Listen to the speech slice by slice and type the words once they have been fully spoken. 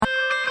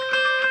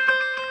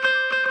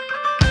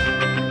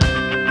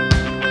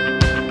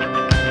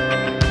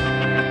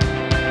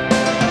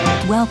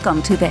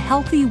Welcome to the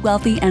Healthy,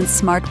 Wealthy, and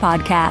Smart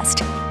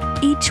podcast.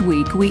 Each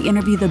week, we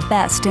interview the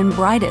best and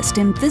brightest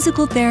in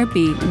physical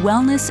therapy,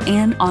 wellness,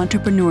 and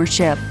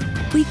entrepreneurship.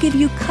 We give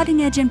you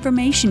cutting-edge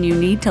information you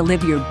need to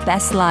live your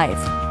best life,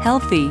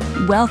 healthy,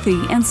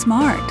 wealthy, and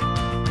smart.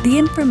 The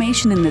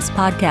information in this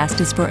podcast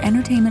is for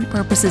entertainment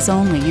purposes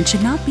only and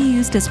should not be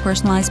used as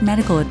personalized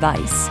medical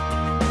advice.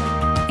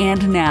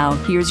 And now,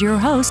 here's your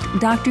host,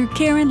 Dr.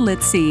 Karen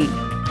Litzy.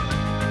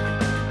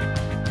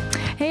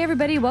 Hey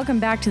everybody, welcome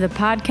back to the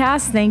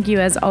podcast. Thank you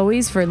as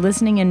always for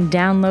listening and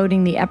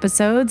downloading the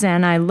episodes,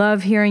 and I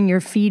love hearing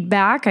your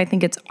feedback. I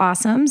think it's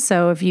awesome.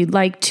 So if you'd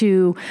like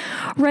to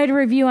write a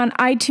review on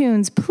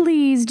iTunes,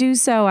 please do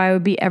so. I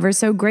would be ever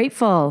so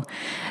grateful.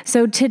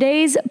 So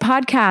today's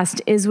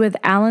podcast is with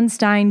Alan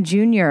Stein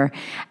Jr.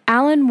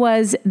 Alan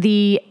was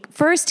the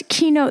first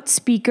keynote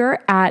speaker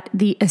at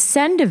the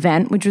Ascend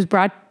event, which was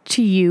brought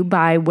to you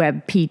by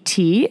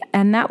WebPT,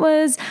 and that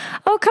was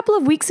a couple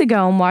of weeks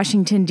ago in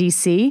Washington,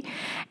 D.C.,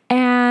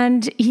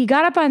 and he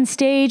got up on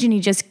stage and he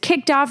just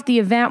kicked off the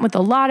event with a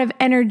lot of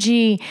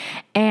energy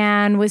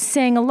and was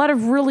saying a lot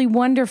of really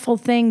wonderful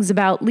things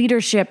about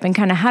leadership and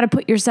kind of how to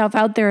put yourself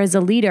out there as a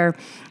leader.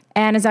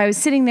 And as I was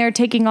sitting there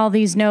taking all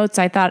these notes,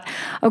 I thought,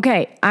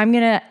 okay, I'm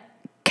going to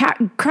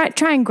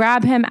try and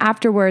grab him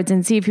afterwards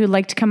and see if he would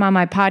like to come on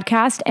my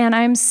podcast. And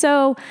I'm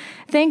so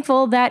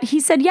thankful that he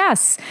said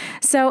yes.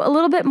 So a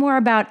little bit more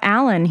about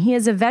Alan. He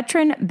is a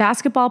veteran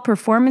basketball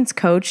performance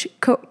coach,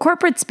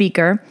 corporate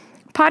speaker,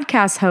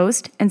 podcast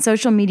host, and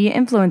social media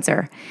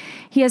influencer.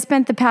 He has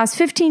spent the past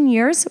 15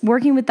 years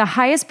working with the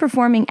highest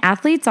performing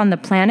athletes on the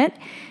planet,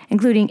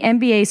 including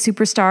NBA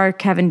superstar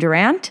Kevin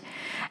Durant.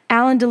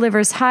 Alan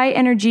delivers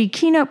high-energy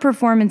keynote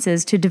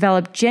performances to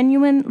develop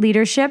genuine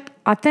leadership,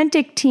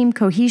 authentic team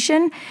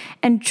cohesion,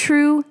 and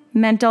true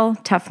mental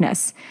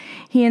toughness.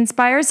 He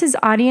inspires his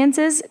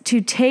audiences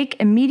to take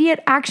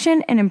immediate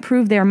action and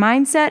improve their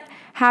mindset,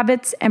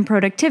 habits, and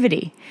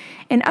productivity.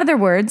 In other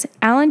words,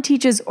 Alan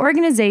teaches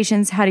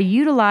organizations how to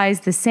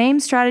utilize the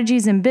same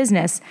strategies in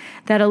business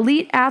that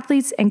elite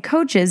athletes and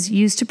coaches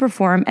use to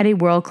perform at a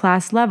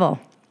world-class level.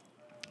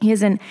 He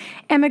is an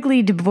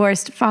amicably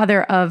divorced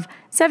father of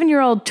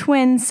 7-year-old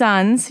twin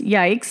sons,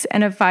 yikes,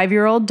 and a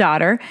 5-year-old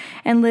daughter,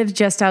 and lives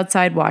just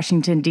outside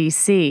Washington,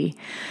 D.C.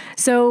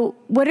 So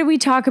what did we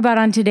talk about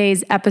on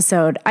today's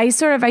episode? I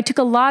took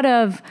a lot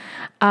of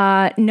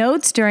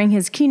notes during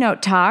his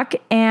keynote talk,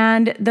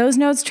 and those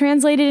notes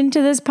translated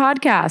into this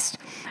podcast.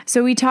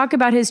 So we talk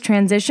about his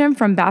transition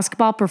from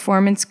basketball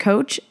performance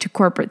coach to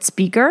corporate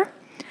speaker,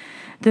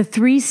 the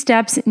 3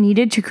 steps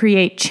needed to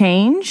create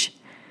change,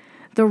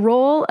 the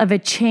role of a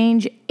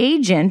change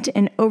agent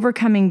in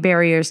overcoming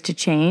barriers to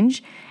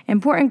change,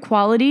 important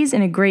qualities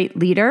in a great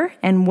leader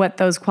and what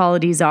those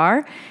qualities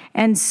are,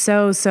 and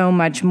so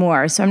much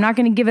more. So I'm not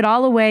going to give it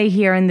all away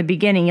here in the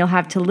beginning. You'll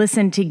have to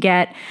listen to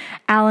get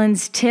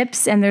Alan's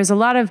tips, and there's a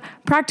lot of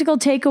practical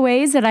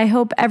takeaways that I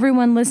hope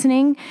everyone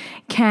listening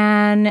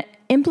can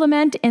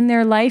implement in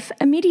their life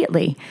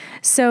immediately.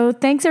 So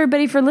thanks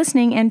everybody for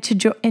listening, and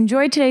to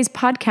enjoy today's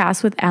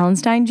podcast with Alan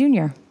Stein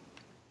Jr.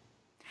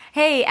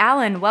 Hey,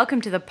 Alan,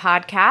 welcome to the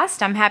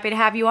podcast. I'm happy to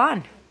have you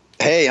on.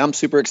 Hey, I'm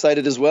super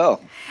excited as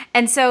well.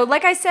 And so,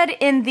 like I said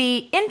in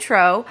the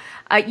intro,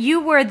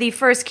 you were the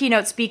first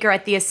keynote speaker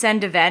at the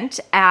Ascend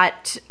event,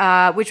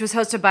 which was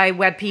hosted by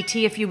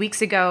WebPT a few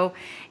weeks ago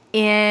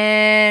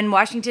in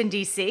Washington,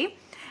 D.C.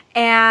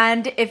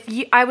 And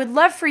I would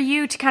love for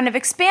you to kind of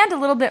expand a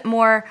little bit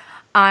more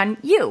on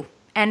you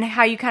and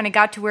how you kind of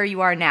got to where you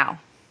are now.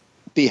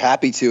 Be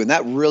happy to. And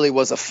that really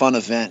was a fun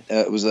event.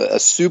 It was a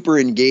super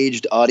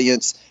engaged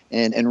audience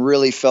and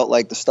really felt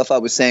like the stuff I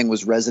was saying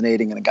was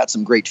resonating, and I got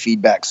some great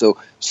feedback. So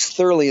it's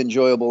thoroughly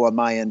enjoyable on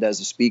my end as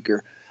a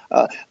speaker.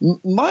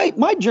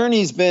 My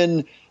journey's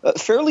been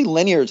fairly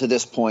linear to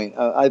this point.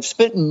 I've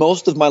spent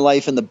most of my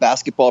life in the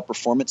basketball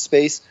performance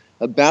space.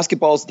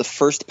 Basketball is the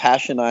first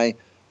passion I've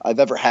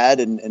ever had,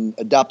 and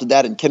adopted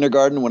that in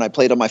kindergarten when I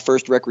played on my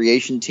first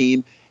recreation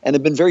team, and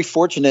have been very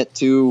fortunate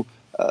to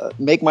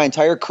make my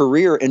entire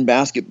career in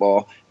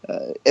basketball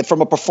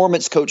from a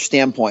performance coach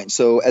standpoint.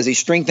 So as a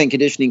strength and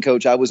conditioning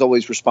coach, I was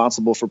always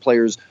responsible for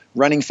players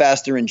running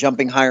faster and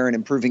jumping higher and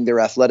improving their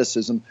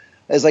athleticism.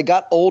 As I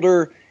got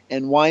older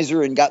and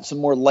wiser and got some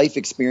more life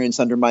experience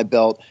under my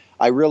belt,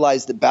 I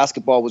realized that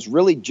basketball was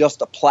really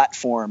just a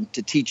platform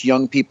to teach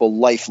young people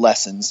life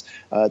lessons,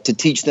 to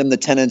teach them the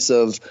tenets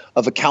of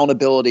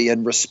accountability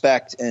and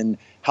respect and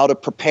how to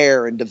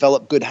prepare and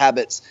develop good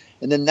habits.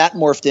 And then that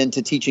morphed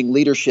into teaching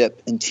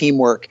leadership and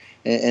teamwork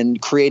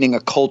and creating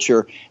a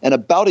culture. And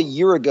about a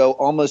year ago,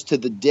 almost to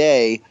the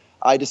day,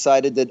 I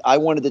decided that I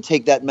wanted to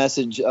take that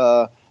message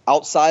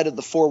outside of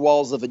the 4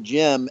 walls of a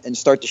gym and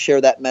start to share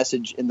that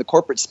message in the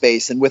corporate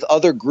space and with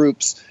other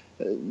groups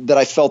that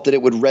I felt that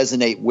it would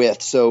resonate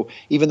with. So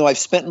even though I've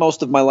spent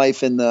most of my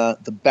life in the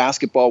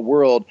basketball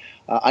world,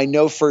 I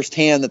know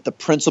firsthand that the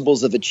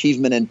principles of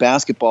achievement in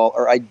basketball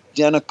are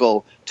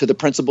identical to the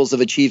principles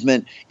of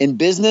achievement in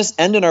business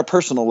and in our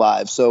personal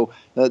lives. So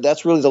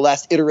that's really the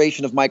last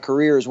iteration of my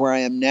career is where I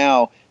am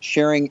now,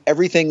 sharing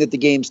everything that the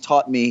game's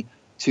taught me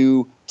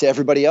to to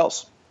everybody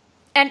else.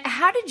 And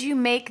how did you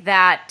make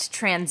that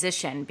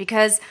transition?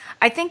 Because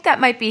I think that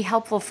might be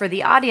helpful for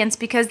the audience,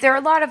 because there are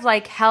a lot of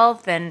like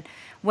health and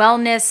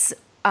wellness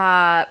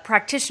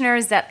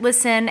practitioners that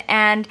listen.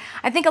 And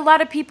I think a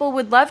lot of people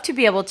would love to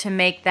be able to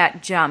make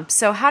that jump.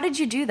 So how did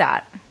you do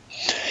that?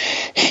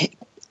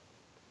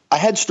 I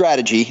had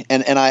strategy,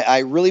 and I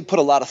really put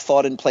a lot of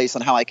thought in place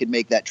on how I could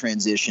make that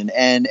transition.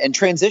 And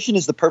transition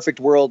is the perfect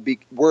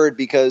word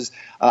because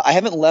I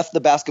haven't left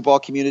the basketball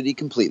community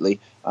completely.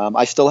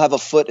 I still have a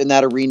foot in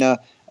that arena,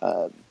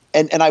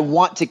 and I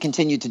want to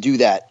continue to do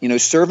that. You know,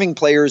 serving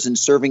players and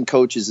serving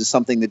coaches is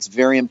something that's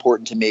very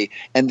important to me,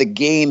 and the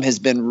game has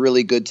been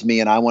really good to me,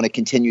 and I want to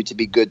continue to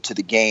be good to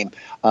the game.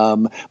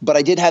 But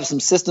I did have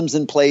some systems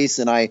in place,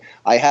 and I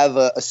have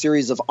a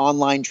series of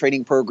online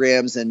training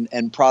programs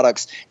and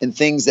products and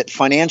things that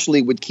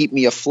financially would keep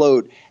me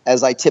afloat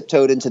as I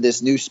tiptoed into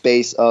this new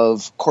space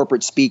of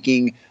corporate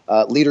speaking,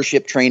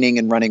 leadership training,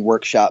 and running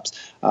workshops.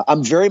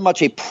 I'm very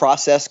much a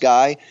process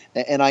guy,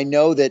 and I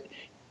know that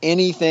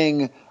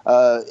anything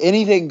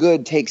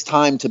good takes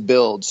time to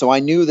build. So I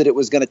knew that it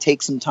was going to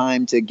take some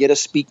time to get a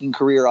speaking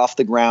career off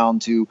the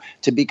ground, to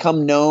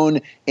become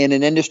known in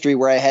an industry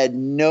where I had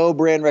no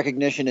brand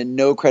recognition and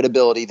no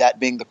credibility, that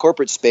being the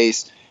corporate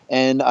space.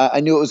 And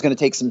I knew it was going to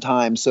take some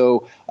time.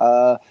 So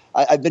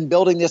I've been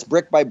building this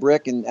brick by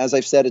brick. And as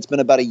I've said, it's been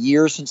about a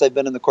year since I've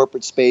been in the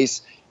corporate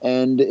space,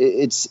 and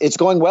it's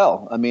going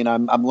well. I mean,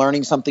 I'm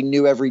learning something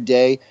new every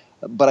day.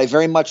 But I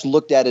very much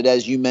looked at it,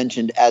 as you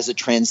mentioned, as a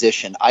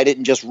transition. I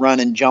didn't just run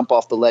and jump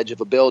off the ledge of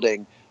a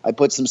building. I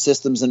put some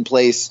systems in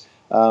place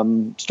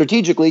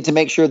strategically to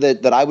make sure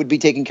that I would be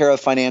taken care of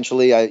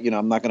financially.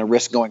 I'm not going to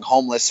risk going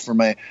homeless for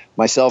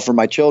myself or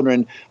my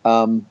children.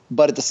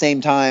 But at the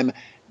same time,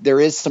 there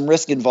is some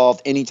risk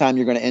involved anytime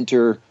you're going to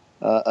enter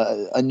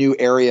a new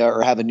area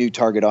or have a new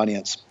target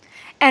audience.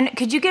 And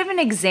could you give an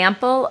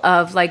example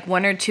of like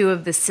one or two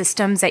of the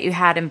systems that you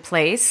had in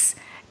place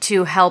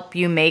to help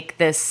you make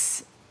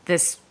this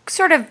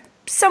sort of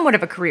somewhat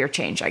of a career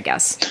change, I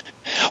guess?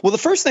 Well, the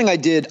first thing I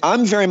did,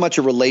 I'm very much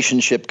a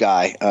relationship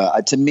guy.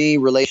 To me,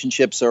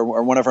 relationships are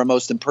one of our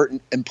most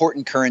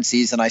important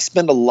currencies, and I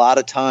spend a lot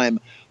of time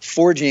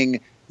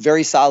forging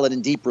very solid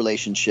and deep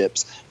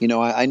relationships. You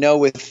know, I know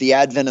with the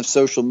advent of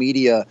social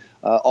media,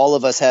 all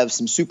of us have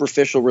some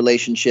superficial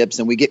relationships,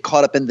 and we get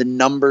caught up in the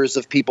numbers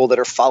of people that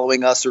are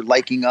following us or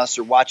liking us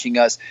or watching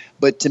us.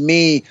 But to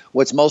me,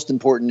 what's most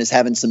important is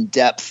having some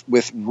depth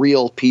with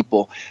real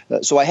people.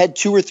 So I had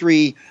 2 or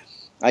 3,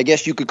 I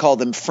guess you could call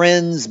them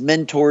friends,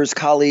 mentors,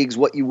 colleagues,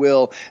 what you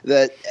will,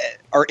 that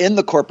are in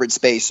the corporate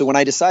space. So when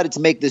I decided to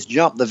make this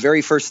jump, the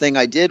very first thing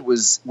I did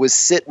was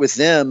sit with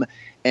them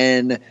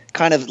and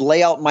kind of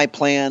lay out my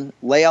plan,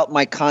 lay out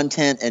my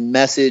content and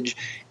message,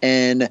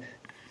 and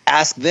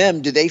ask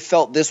them, do they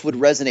felt this would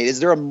resonate? Is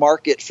there a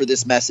market for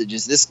this message?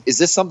 Is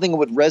this something that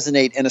would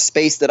resonate in a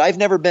space that I've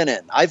never been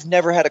in? I've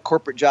never had a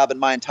corporate job in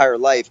my entire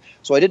life,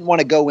 so I didn't want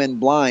to go in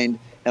blind,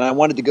 and I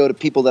wanted to go to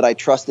people that I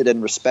trusted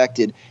and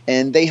respected.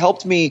 And they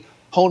helped me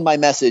hone my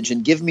message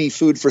and give me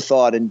food for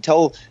thought and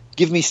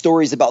give me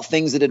stories about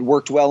things that had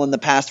worked well in the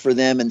past for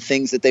them and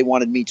things that they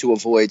wanted me to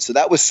avoid. So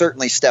that was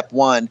certainly step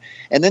 1.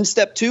 And then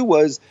step 2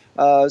 was,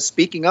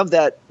 speaking of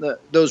that,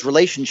 those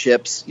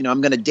relationships, I'm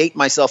going to date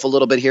myself a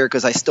little bit here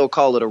because I still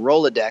call it a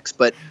Rolodex,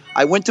 but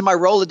I went to my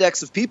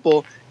Rolodex of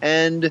people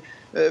and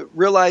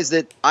realized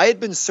that I had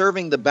been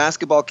serving the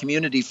basketball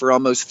community for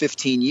almost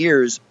 15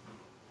 years.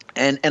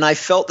 And I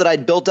felt that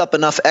I'd built up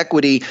enough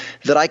equity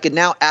that I could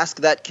now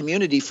ask that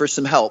community for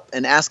some help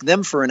and ask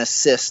them for an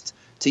assist,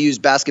 to use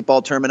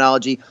basketball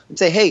terminology, and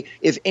say, hey,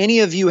 if any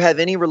of you have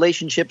any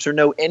relationships or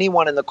know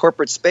anyone in the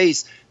corporate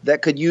space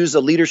that could use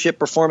a leadership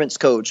performance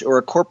coach or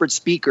a corporate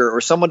speaker or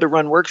someone to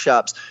run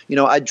workshops,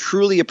 I'd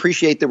truly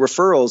appreciate the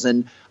referrals.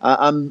 And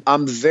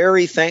I'm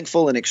very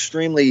thankful and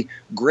extremely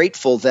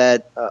grateful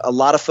that a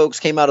lot of folks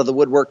came out of the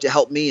woodwork to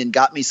help me and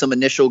got me some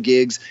initial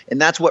gigs.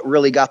 And that's what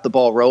really got the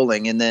ball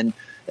rolling. And then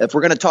if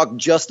we're going to talk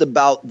just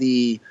about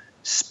the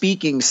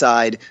speaking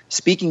side,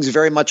 speaking is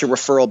very much a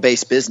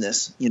referral-based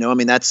business.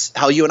 That's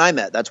how you and I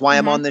met. That's why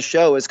I'm on this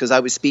show, is because I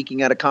was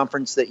speaking at a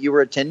conference that you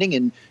were attending,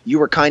 and you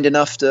were kind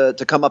enough to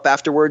come up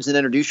afterwards and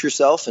introduce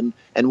yourself,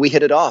 and we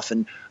hit it off.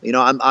 And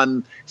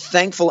I'm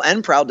thankful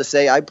and proud to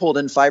say I pulled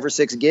in 5 or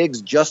 6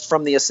 gigs just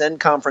from the Ascend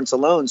conference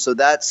alone. So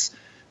that's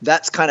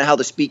kind of how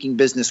the speaking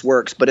business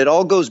works. But it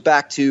all goes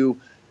back to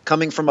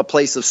coming from a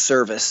place of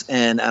service.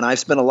 And I've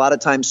spent a lot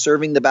of time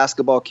serving the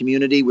basketball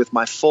community with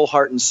my full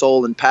heart and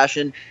soul and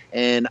passion.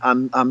 And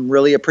I'm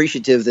really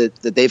appreciative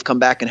that they've come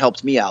back and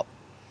helped me out.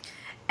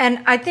 And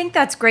I think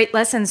that's great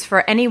lessons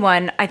for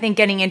anyone. I think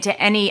getting into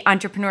any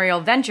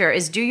entrepreneurial venture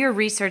is do your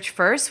research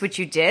first, which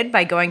you did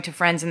by going to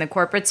friends in the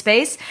corporate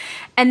space,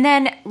 and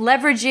then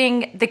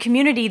leveraging the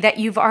community that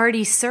you've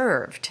already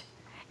served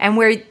and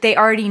where they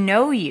already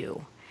know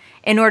you,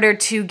 in order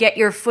to get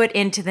your foot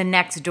into the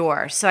next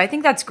door. So I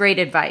think that's great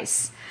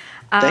advice.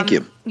 Thank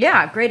you.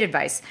 Yeah, great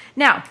advice.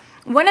 Now,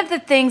 one of the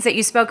things that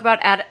you spoke about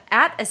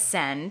at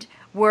Ascend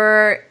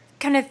were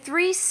kind of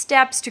 3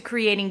 steps to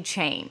creating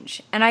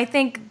change. And I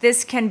think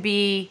this can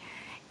be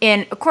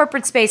in a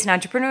corporate space, an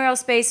entrepreneurial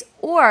space,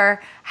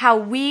 or how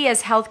we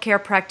as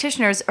healthcare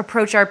practitioners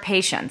approach our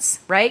patients,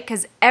 right?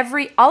 Because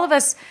all of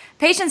us,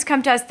 patients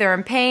come to us, they're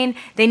in pain,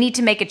 they need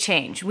to make a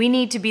change. We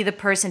need to be the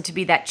person to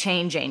be that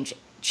change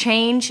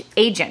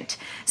agent.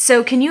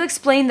 So can you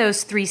explain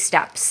those 3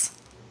 steps?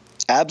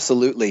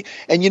 Absolutely.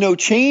 And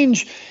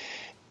change,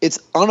 it's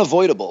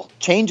unavoidable.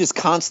 Change is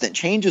constant.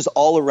 Change is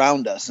all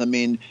around us. I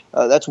mean,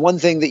 that's one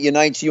thing that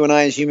unites you and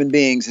I as human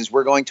beings is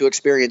we're going to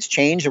experience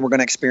change, and we're going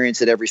to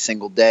experience it every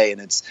single day.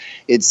 And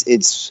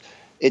it's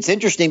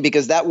interesting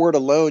because that word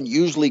alone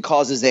usually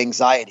causes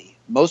anxiety.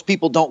 Most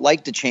people don't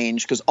like to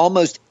change because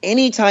almost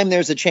any time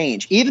there's a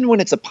change, even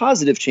when it's a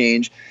positive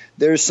change,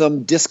 there's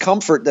some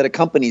discomfort that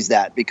accompanies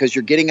that because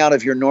you're getting out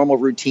of your normal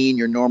routine,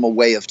 your normal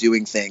way of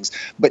doing things.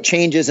 But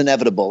change is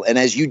inevitable. And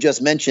as you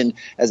just mentioned,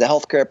 as a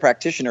healthcare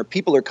practitioner,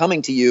 people are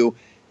coming to you.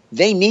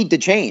 They need to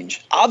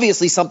change.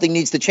 Obviously, something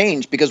needs to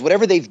change because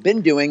whatever they've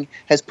been doing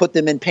has put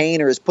them in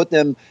pain or has put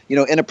them,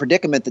 in a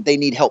predicament that they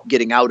need help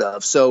getting out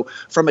of. So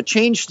from a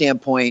change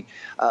standpoint,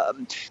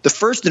 the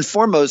first and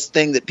foremost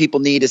thing that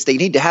people need is they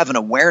need to have an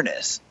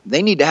awareness.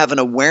 They need to have an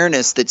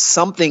awareness that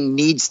something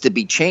needs to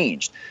be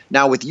changed.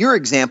 Now, with your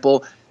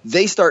example,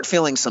 they start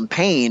feeling some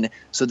pain.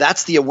 So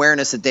that's the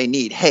awareness that they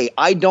need. Hey,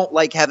 I don't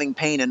like having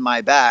pain in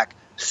my back.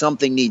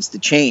 Something needs to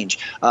change.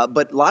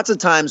 But lots of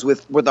times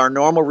with our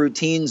normal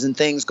routines and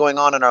things going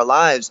on in our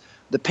lives,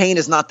 the pain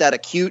is not that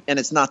acute and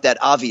it's not that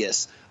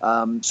obvious.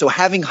 So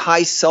having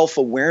high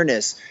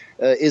self-awareness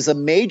is a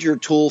major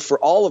tool for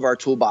all of our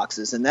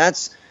toolboxes. And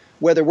that's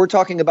whether we're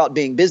talking about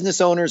being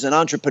business owners and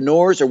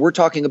entrepreneurs or we're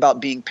talking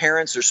about being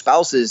parents or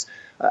spouses,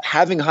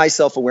 having high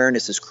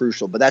self-awareness is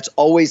crucial. But that's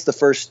always the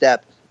first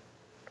step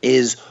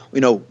is,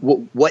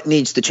 what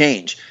needs to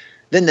change.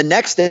 Then the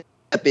next step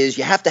is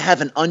you have to have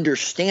an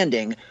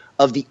understanding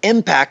of the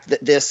impact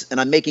that this,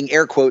 and I'm making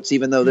air quotes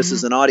even though this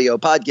is an audio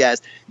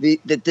podcast,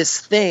 that this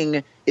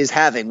thing is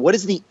having. What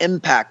is the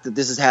impact that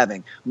this is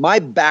having? My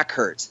back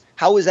hurts.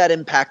 How is that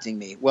impacting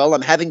me? Well,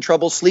 I'm having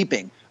trouble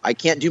sleeping. I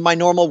can't do my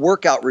normal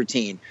workout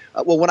routine.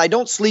 Well, when I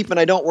don't sleep and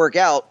I don't work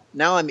out,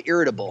 now I'm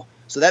irritable.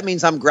 So that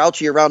means I'm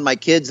grouchy around my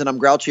kids and I'm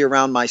grouchy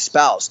around my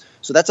spouse.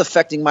 So that's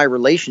affecting my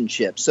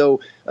relationship.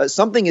 So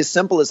something as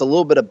simple as a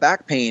little bit of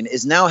back pain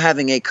is now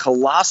having a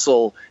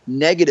colossal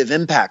negative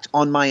impact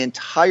on my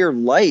entire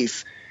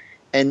life.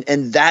 And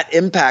that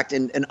impact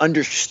and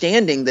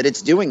understanding that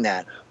it's doing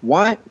that.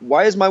 Why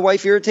is my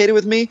wife irritated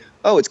with me?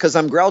 Oh, it's because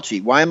I'm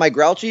grouchy. Why am I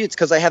grouchy? It's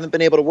because I haven't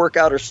been able to work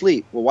out or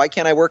sleep. Well, why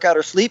can't I work out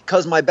or sleep?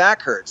 Because my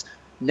back hurts.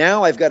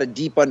 Now I've got a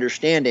deep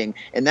understanding,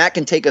 and that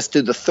can take us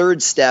to the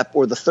third step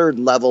or the third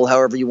level,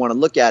 however you want to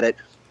look at it,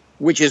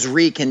 which is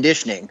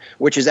reconditioning,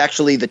 which is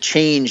actually the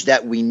change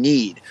that we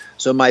need.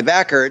 So my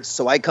back hurts,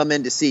 so I come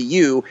in to see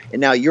you,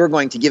 and now you're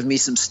going to give me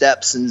some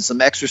steps and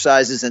some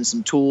exercises and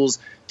some tools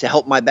to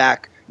help my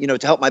back, to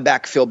help my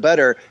back feel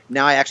better.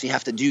 Now I actually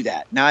have to do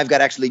that. Now I've got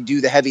to actually do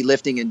the heavy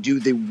lifting and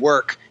do the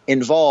work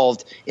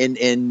involved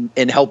in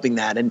helping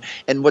that.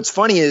 And what's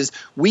funny is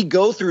we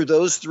go through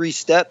those 3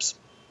 steps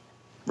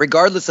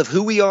regardless of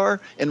who we are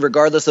and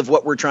regardless of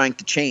what we're trying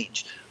to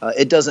change.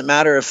 It doesn't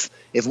matter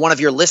if one of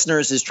your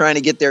listeners is trying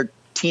to get their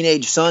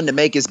teenage son to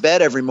make his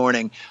bed every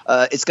morning.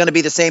 It's going to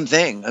be the same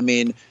thing. I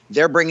mean,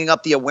 they're bringing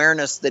up the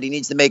awareness that he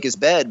needs to make his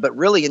bed, but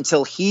really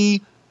until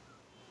he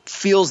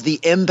feels the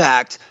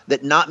impact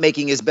that not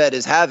making his bed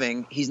is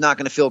having, he's not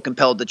going to feel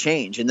compelled to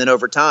change. And then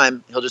over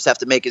time, he'll just have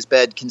to make his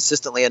bed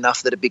consistently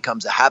enough that it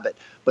becomes a habit.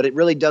 But it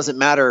really doesn't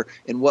matter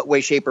in what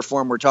way, shape, or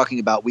form we're talking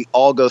about. We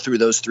all go through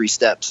those 3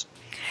 steps.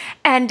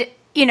 And,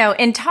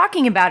 in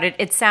talking about it,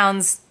 it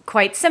sounds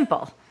quite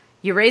simple.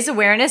 You raise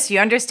awareness, you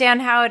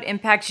understand how it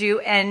impacts you,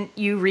 and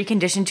you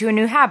recondition to a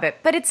new habit,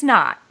 but it's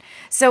not.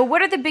 So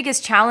what are the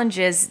biggest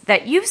challenges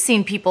that you've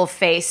seen people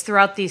face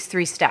throughout these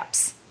 3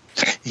 steps?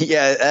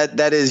 Yeah,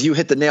 that is, you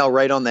hit the nail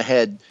right on the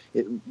head.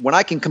 When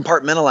I can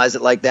compartmentalize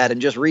it like that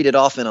and just read it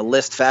off in a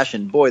list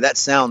fashion, boy, that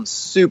sounds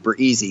super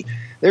easy.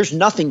 There's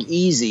nothing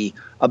easy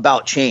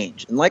about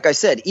change. And like I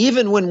said,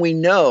 even when we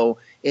know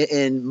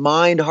in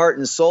mind, heart,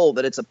 and soul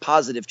that it's a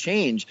positive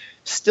change,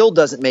 still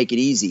doesn't make it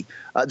easy.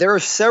 There are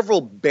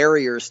several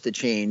barriers to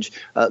change.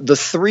 The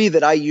 3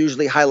 that I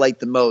usually highlight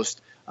the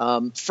most.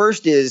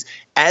 First is,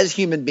 as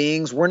human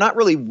beings, we're not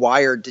really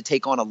wired to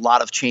take on a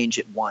lot of change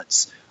at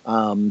once.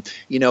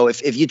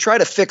 If you try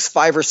to fix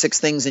 5 or 6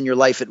 things in your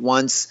life at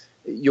once,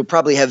 you'll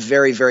probably have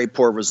very, very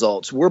poor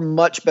results. We're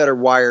much better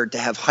wired to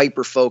have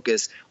hyper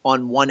focus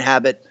on one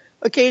habit,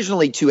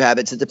 occasionally 2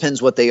 habits. It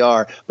depends what they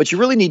are. But you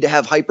really need to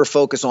have hyper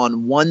focus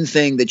on one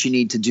thing that you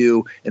need to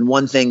do and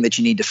one thing that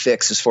you need to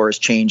fix as far as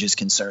change is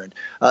concerned.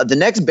 The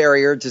next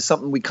barrier to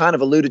something we kind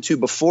of alluded to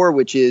before,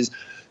 which is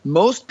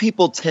most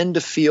people tend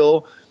to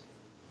feel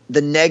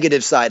the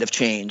negative side of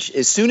change.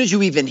 As soon as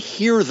you even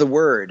hear the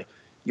word,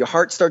 your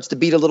heart starts to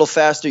beat a little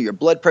faster, your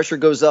blood pressure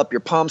goes up, your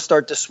palms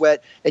start to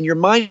sweat, and your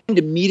mind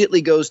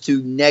immediately goes to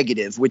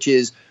negative, which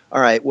is,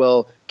 all right,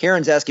 well,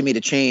 Karen's asking me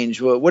to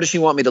change. Well, what does she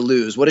want me to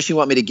lose? What does she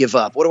want me to give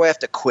up? What do I have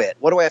to quit?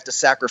 What do I have to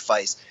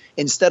sacrifice?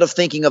 Instead of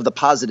thinking of the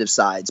positive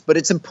sides. But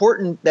it's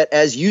important that,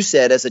 as you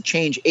said, as a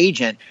change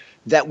agent,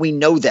 that we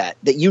know that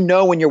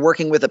when you're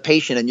working with a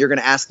patient and you're going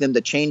to ask them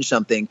to change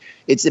something,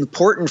 it's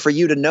important for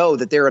you to know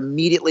that they're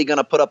immediately going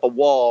to put up a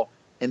wall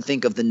and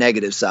think of the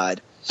negative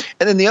side.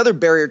 And then the other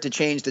barrier to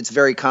change that's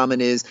very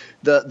common is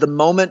the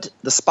moment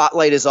the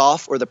spotlight is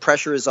off or the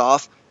pressure is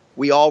off,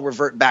 we all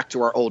revert back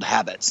to our old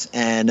habits.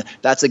 And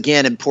that's,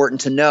 again,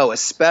 important to know,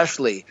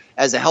 especially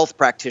as a health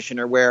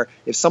practitioner, where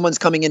if someone's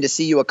coming in to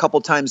see you a couple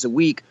times a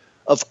week,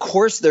 of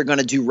course they're going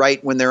to do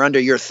right when they're under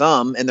your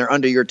thumb and they're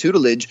under your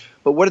tutelage.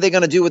 But what are they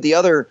going to do with the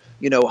other,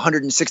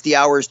 160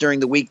 hours during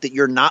the week that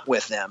you're not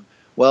with them?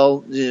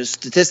 Well,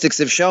 statistics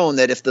have shown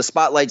that if the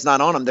spotlight's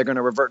not on them, they're going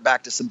to revert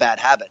back to some bad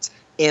habits,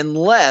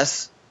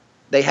 unless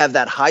they have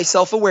that high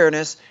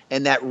self-awareness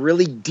and that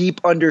really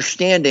deep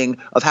understanding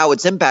of how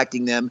it's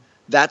impacting them.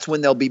 That's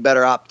when they'll be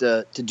better off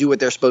to do what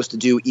they're supposed to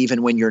do,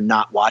 even when you're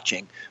not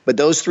watching. But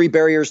those three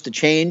barriers to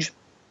change,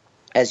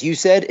 as you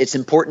said, it's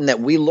important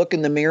that we look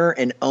in the mirror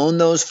and own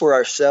those for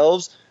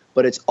ourselves.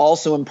 But it's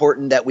also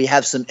important that we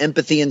have some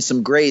empathy and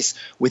some grace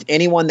with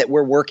anyone that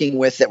we're working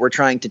with that we're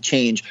trying to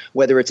change,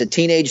 whether it's a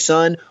teenage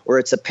son or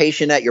it's a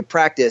patient at your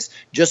practice.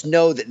 Just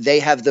know that they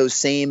have those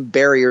same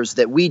barriers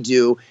that we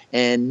do.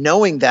 And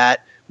knowing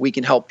that, we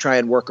can help try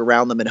and work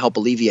around them and help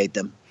alleviate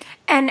them.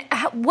 And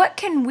what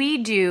can we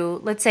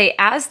do, let's say,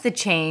 as the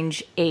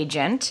change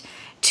agent,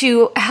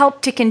 to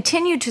help to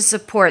continue to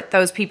support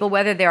those people,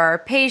 whether they're our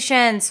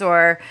patients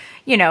or,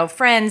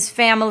 friends,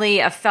 family,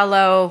 a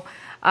fellow,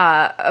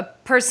 a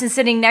person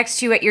sitting next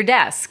to you at your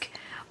desk?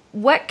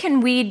 What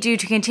can we do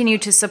to continue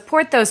to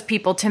support those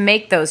people to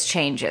make those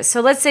changes?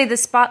 So let's say the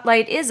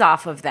spotlight is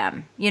off of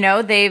them.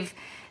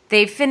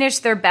 They've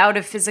finished their bout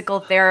of physical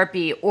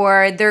therapy,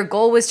 or their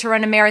goal was to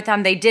run a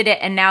marathon. They did it,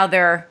 and now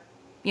they're,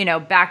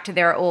 back to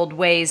their old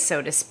ways, so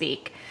to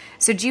speak.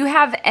 So do you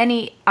have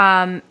any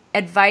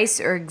advice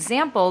or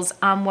examples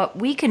on what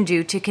we can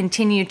do to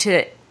continue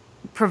to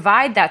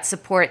provide that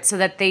support so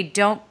that they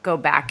don't go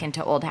back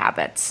into old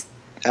habits?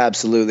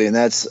 Absolutely. And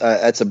that's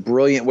a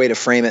brilliant way to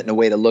frame it and a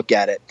way to look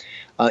at it.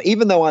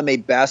 Even though I'm a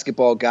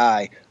basketball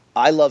guy,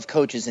 I love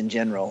coaches in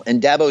general.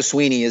 And Dabo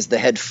Swinney is the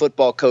head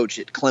football coach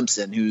at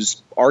Clemson,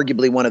 who's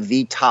arguably one of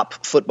the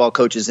top football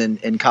coaches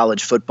in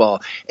college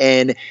football.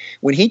 And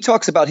when he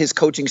talks about his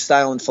coaching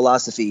style and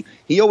philosophy,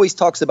 he always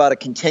talks about a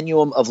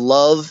continuum of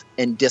love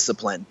and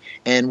discipline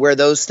and where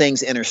those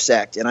things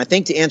intersect. And I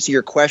think, to answer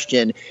your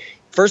question,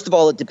 first of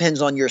all, it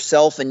depends on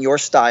yourself and your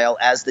style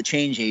as the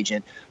change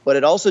agent, but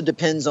it also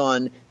depends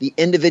on the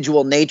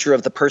individual nature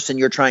of the person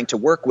you're trying to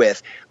work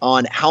with,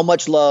 on how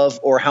much love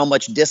or how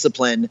much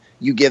discipline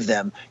you give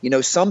them.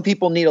 Some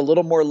people need a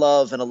little more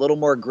love and a little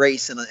more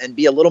grace and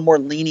be a little more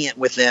lenient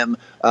with them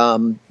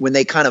when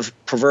they kind of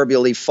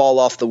proverbially fall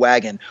off the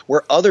wagon,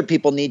 where other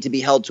people need to be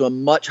held to a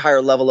much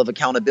higher level of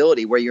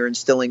accountability, where you're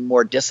instilling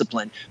more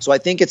discipline. So I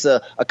think it's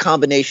a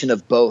combination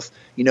of both.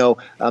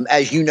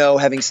 As you know,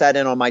 having sat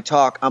in on my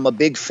talk, I'm a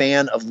big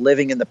fan of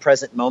living in the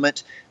present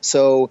moment.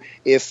 So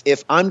if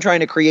I'm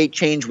trying to create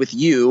change with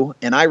you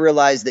and I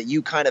realize that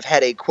you kind of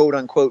had a quote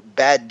unquote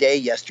bad day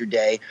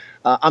yesterday,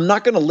 I'm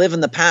not going to live in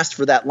the past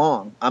for that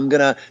long. I'm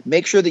going to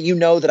make sure that you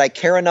know that I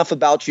care enough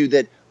about you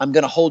that I'm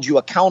going to hold you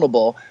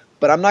accountable,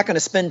 but I'm not going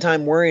to spend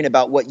time worrying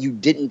about what you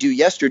didn't do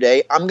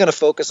yesterday. I'm going to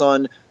focus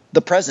on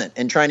the present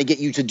and trying to get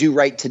you to do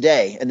right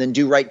today and then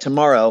do right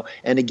tomorrow.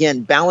 And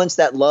again, balance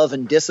that love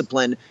and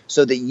discipline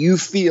so that you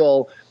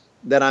feel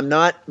that I'm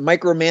not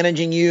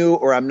micromanaging you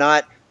or I'm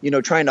not,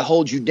 trying to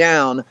hold you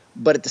down,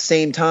 but at the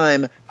same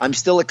time, I'm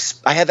still,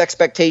 I have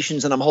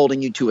expectations and I'm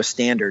holding you to a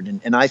standard.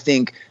 And I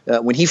think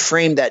when he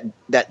framed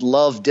that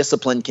love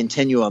discipline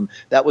continuum,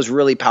 that was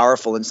really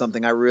powerful and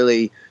something I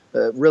really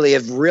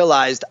have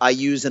realized I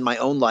use in my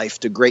own life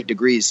to great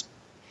degrees.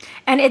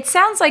 And it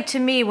sounds like to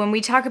me, when we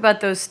talk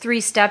about those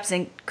 3 steps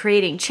in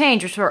creating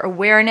change, which are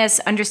awareness,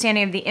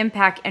 understanding of the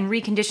impact, and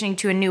reconditioning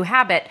to a new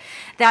habit,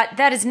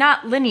 that is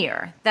not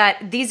linear,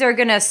 that these are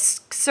going to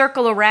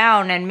circle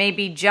around and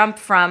maybe jump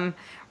from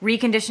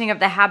reconditioning of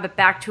the habit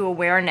back to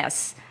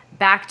awareness,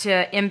 back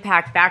to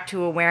impact, back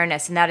to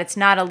awareness, and that it's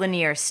not a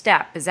linear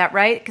step. Is that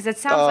right? Because it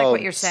sounds like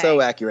what you're saying.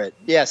 So accurate.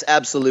 Yes,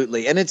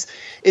 absolutely. And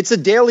it's a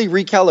daily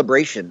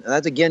recalibration. And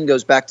that, again,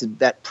 goes back to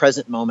that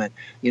present moment.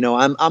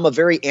 I'm a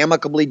very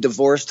amicably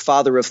divorced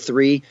father of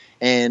 3.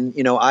 And,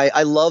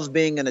 I love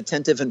being an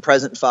attentive and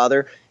present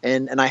father.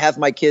 And I have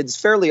my kids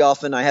fairly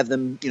often. I have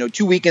them,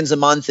 2 weekends a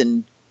month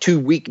and 2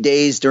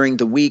 weekdays during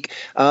the week.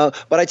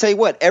 But I tell you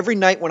what, every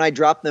night when I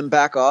drop them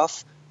back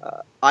off,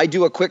 I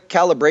do a quick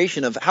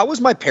calibration of how was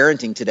my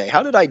parenting today?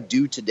 How did I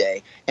do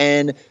today?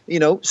 And,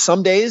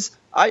 some days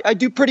I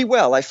do pretty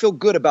well. I feel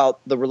good about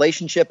the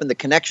relationship and the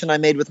connection I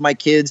made with my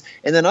kids.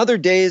 And then other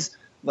days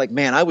like,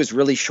 man, I was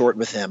really short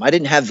with him. I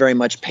didn't have very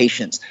much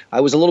patience. I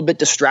was a little bit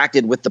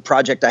distracted with the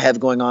project I have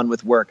going on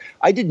with work.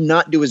 I did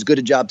not do as good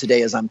a job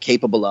today as I'm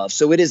capable of.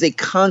 So it is a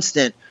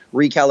constant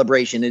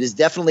recalibration. It is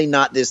definitely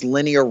not this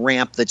linear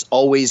ramp that's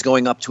always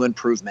going up to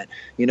improvement.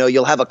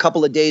 You'll have a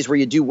couple of days where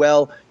you do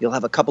well. You'll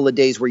have a couple of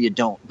days where you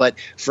don't. But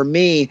for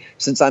me,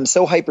 since I'm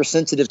so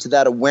hypersensitive to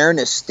that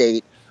awareness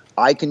state,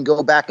 I can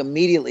go back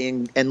immediately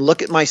and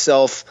look at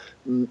myself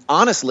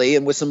honestly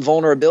and with some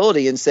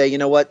vulnerability and say, you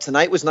know what,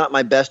 tonight was not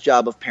my best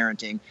job of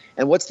parenting.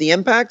 And what's the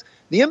impact?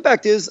 The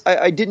impact is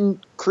I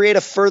didn't create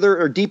a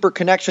further or deeper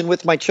connection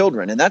with my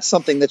children. And that's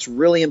something that's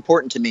really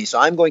important to me. So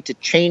I'm going to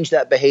change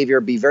that behavior,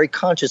 be very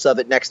conscious of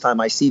it next time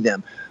I see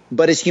them.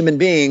 But as human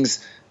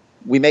beings,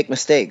 we make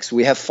mistakes.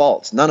 We have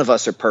faults. None of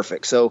us are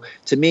perfect. So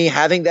to me,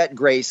 having that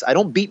grace, I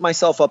don't beat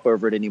myself up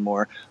over it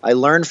anymore. I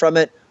learn from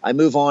it. I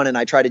move on and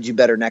I try to do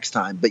better next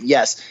time. But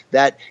yes,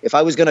 that if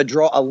I was going to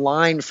draw a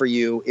line for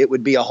you, it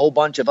would be a whole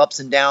bunch of ups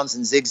and downs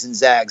and zigs and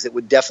zags. It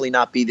would definitely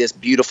not be this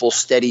beautiful,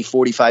 steady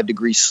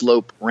 45-degree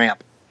slope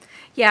ramp.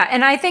 Yeah,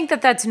 and I think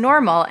that that's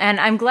normal, and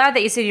I'm glad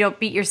that you said you don't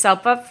beat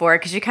yourself up for it,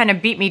 because you kind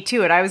of beat me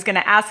to it. I was going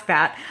to ask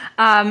that.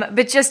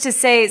 But just to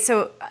say,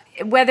 so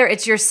whether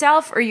it's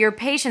yourself or your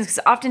patients, because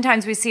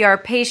oftentimes we see our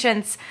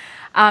patients,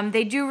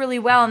 they do really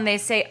well, and they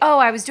say, oh,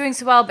 I was doing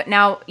so well, but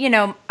now,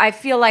 I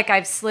feel like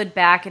I've slid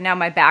back, and now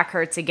my back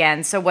hurts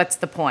again, so what's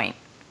the point?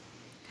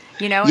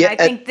 And I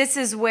think this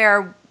is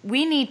where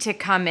we need to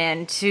come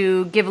in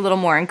to give a little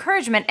more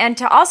encouragement, and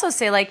to also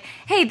say, like,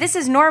 hey, this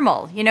is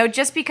normal.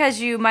 Just because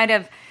you might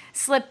have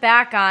slip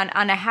back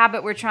on a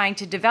habit we're trying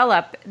to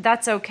develop,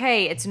 that's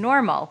okay. It's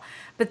normal.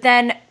 But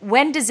then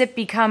when does it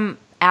become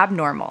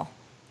abnormal?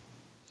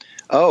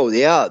 Oh,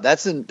 yeah,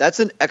 that's an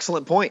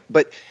excellent point.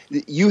 But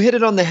you hit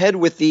it on the head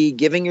with the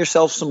giving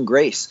yourself some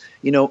grace.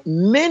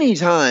 Many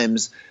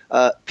times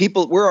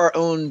we're our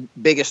own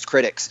biggest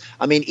critics.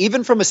 I mean,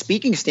 even from a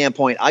speaking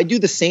standpoint, I do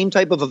the same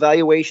type of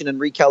evaluation and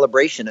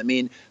recalibration. I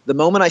mean, the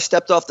moment I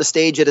stepped off the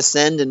stage at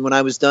Ascend and when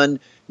I was done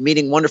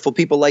meeting wonderful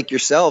people like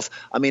yourself,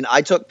 I mean,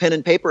 I took pen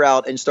and paper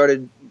out and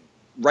started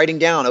writing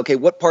down, okay,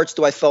 what parts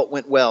do I felt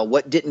went well?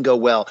 What didn't go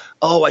well?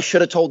 Oh, I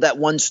should have told that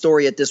one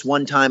story at this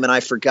one time and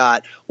I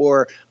forgot.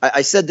 Or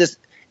I said this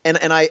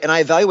and I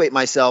evaluate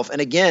myself. And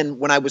again,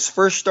 when I was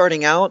first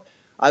starting out,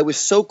 I was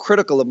so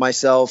critical of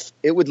myself,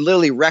 it would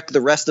literally wreck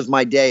the rest of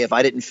my day if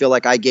I didn't feel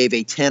like I gave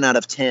a 10 out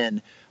of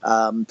 10.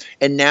 And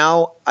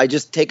now I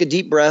just take a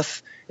deep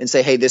breath and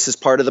say, hey, this is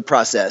part of the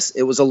process.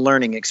 It was a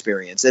learning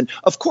experience. And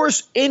of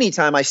course,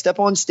 anytime I step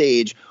on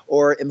stage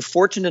or am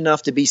fortunate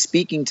enough to be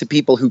speaking to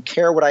people who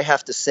care what I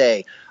have to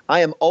say, I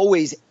am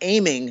always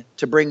aiming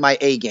to bring my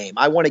A game.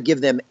 I want to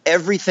give them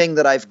everything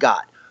that I've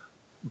got.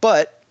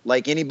 But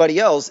like anybody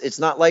else, it's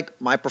not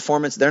like my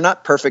performance. They're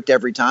not perfect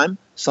every time.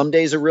 Some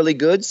days are really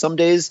good. Some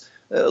days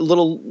a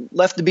little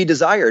left to be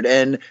desired.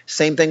 And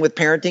same thing with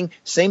parenting,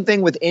 same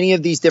thing with any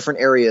of these different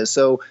areas.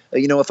 So,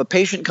 if a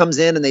patient comes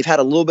in and they've had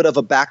a little bit of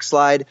a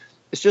backslide,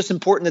 it's just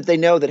important that they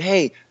know that,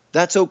 hey,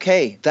 that's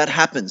okay. That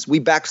happens. We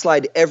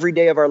backslide every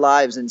day of our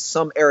lives in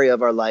some area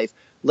of our life.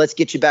 Let's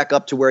get you back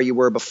up to where you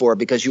were before,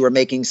 because you were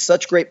making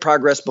such great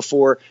progress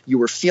before. You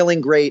were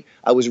feeling great.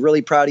 I was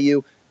really proud of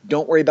you.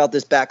 Don't worry about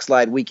this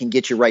backslide. We can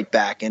get you right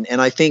back. And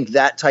I think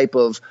that type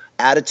of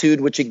attitude,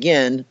 which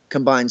again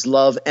combines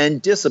love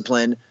and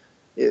discipline,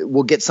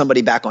 will get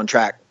somebody back on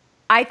track.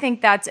 I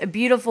think that's a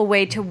beautiful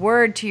way to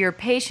word to your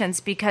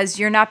patients, because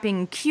you're not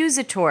being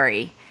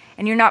accusatory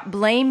and you're not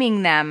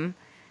blaming them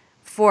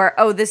for,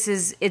 oh,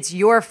 it's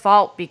your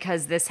fault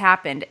because this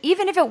happened.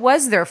 Even if it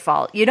was their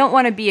fault, you don't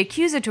want to be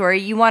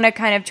accusatory. You want to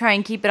kind of try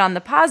and keep it on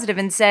the positive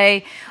and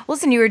say,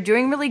 listen, you were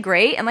doing really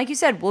great. And like you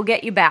said, we'll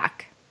get you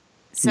back.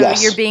 So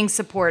yes. You're being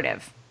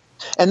supportive.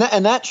 And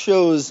that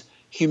shows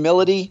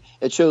humility.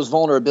 It shows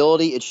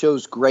vulnerability. It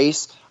shows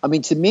grace. I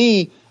mean, to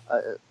me,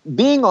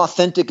 being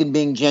authentic and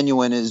being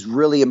genuine is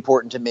really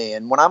important to me.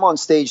 And when I'm on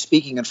stage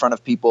speaking in front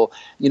of people,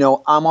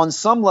 I'm on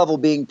some level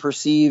being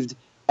perceived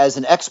as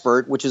an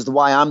expert, which is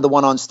why I'm the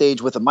one on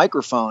stage with a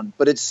microphone.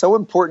 But it's so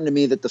important to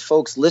me that the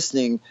folks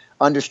listening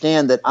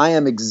understand that I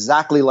am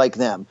exactly like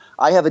them.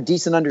 I have a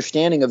decent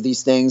understanding of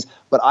these things,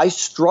 but I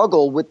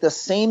struggle with the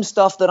same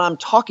stuff that I'm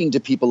talking to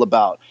people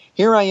about.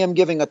 Here I am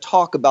giving a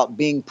talk about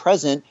being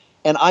present,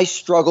 and I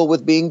struggle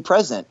with being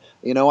present.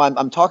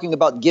 I'm talking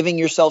about giving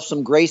yourself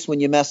some grace when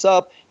you mess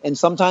up, and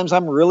sometimes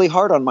I'm really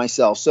hard on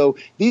myself. So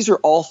these are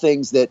all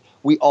things that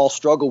we all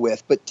struggle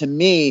with. But to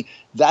me,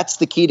 that's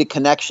the key to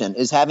connection,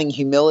 is having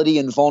humility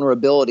and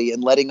vulnerability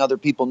and letting other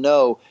people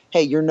know,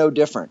 hey, you're no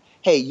different.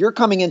 Hey, you're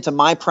coming into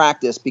my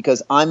practice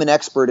because I'm an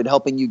expert at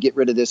helping you get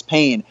rid of this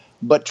pain.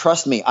 But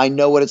trust me, I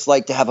know what it's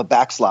like to have a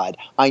backslide.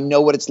 I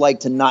know what it's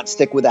like to not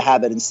stick with a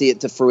habit and see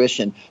it to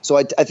fruition. So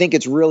I think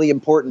it's really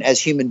important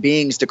as human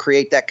beings to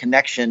create that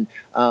connection,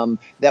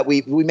 that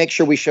we make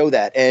sure we show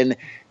that. And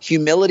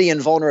humility and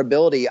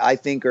vulnerability, I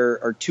think,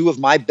 are two of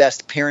my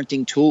best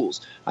parenting tools.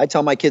 I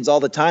tell my kids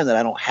all the time that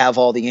I don't have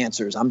all the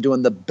answers. I'm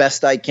doing the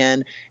best I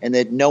can, and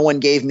that no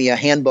one gave me a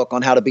handbook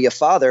on how to be a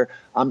father.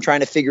 I'm trying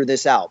to figure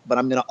this out, but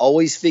I'm going to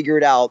always figure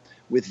it out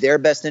with their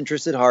best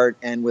interest at heart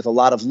and with a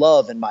lot of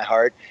love in my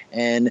heart.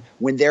 And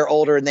when they're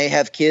older and they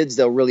have kids,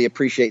 they'll really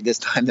appreciate this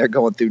time they're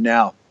going through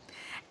now.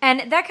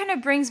 And that kind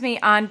of brings me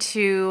on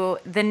to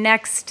the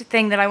next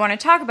thing that I want to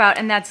talk about,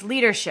 and that's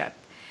leadership.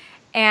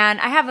 And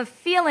I have a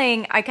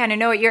feeling I kind of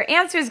know what your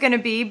answer is going to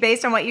be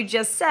based on what you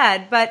just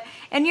said. But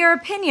in your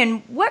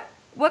opinion, what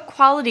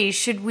qualities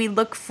should we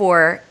look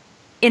for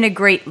in a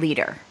great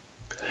leader?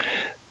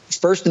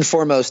 First and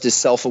foremost is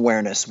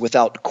self-awareness,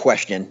 without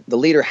question. The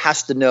leader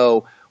has to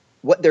know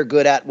what they're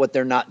good at, what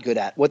they're not good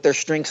at, what their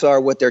strengths are,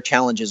 what their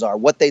challenges are,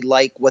 what they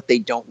like, what they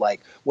don't like,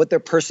 what their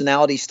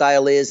personality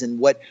style is, and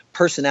what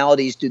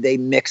personalities do they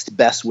mix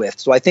best with.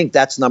 So I think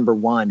that's number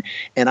one.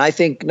 And I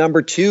think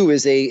number two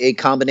is a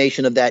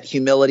combination of that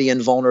humility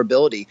and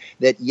vulnerability,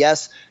 that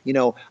yes,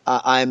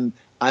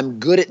 I'm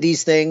good at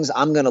these things.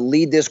 I'm going to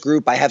lead this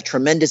group. I have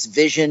tremendous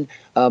vision,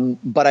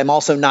 but I'm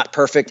also not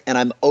perfect, and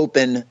I'm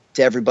open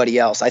to everybody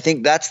else. I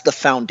think that's the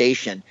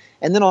foundation.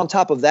 And then on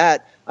top of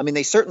that, I mean,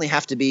 they certainly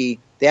have to be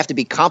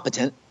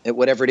competent at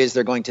whatever it is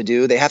they're going to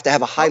do. They have to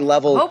have a high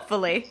level.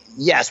 Hopefully.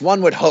 Yes,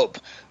 one would hope,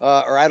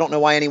 or I don't know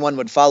why anyone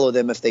would follow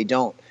them if they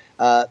don't.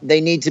 They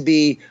need to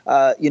be,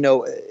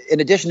 in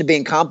addition to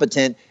being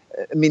competent,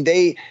 I mean,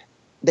 they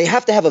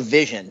have to have a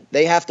vision.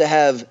 They have to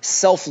have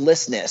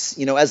selflessness.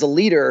 As a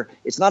leader,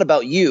 it's not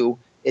about you.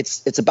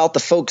 It's about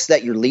the folks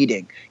that you're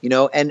leading,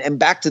 and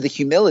back to the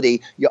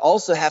humility, you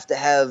also have to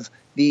have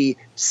the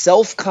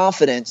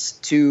self-confidence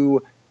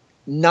to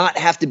not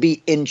have to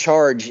be in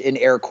charge, in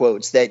air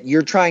quotes, that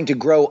you're trying to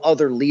grow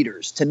other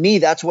leaders. To me,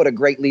 that's what a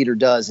great leader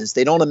does, is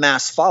they don't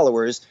amass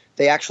followers.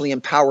 They actually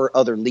empower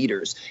other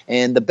leaders.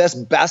 And the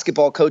best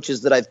basketball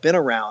coaches that I've been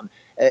around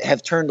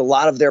have turned a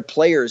lot of their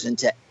players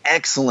into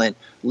excellent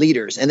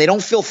leaders, and they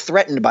don't feel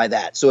threatened by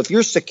that. So if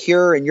you're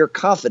secure and you're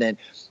confident,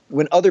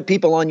 when other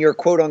people on your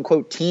quote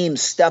unquote team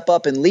step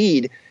up and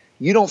lead,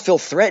 you don't feel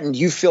threatened.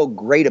 You feel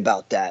great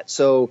about that.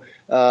 So,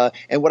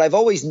 and what I've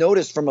always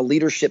noticed from a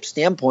leadership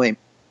standpoint,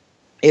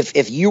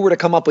 if you were to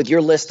come up with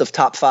your list of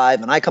top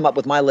 5 and I come up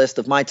with my list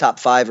of my top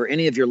 5, or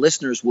any of your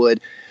listeners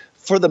would,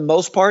 for the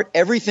most part,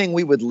 everything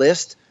we would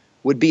list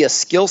would be a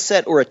skill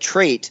set or a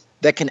trait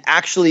that can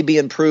actually be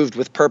improved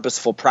with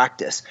purposeful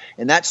practice.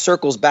 And that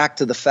circles back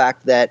to the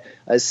fact that,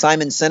 as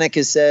Simon Sinek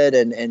has said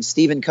and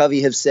Stephen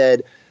Covey have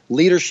said,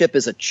 leadership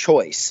is a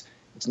choice.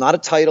 It's not a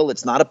title.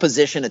 It's not a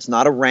position. It's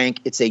not a rank.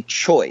 It's a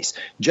choice.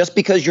 Just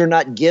because you're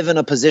not given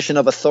a position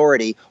of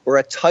authority or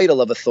a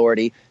title of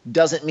authority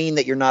doesn't mean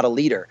that you're not a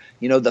leader.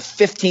 The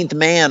 15th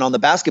man on the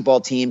basketball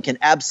team can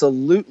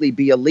absolutely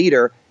be a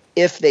leader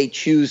if they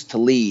choose to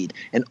lead.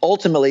 And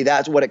ultimately,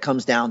 that's what it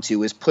comes down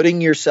to, is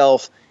putting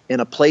yourself in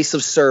a place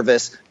of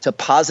service to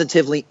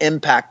positively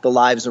impact the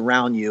lives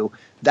around you.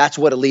 That's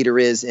what a leader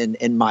is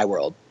in my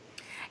world.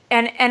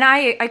 And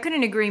I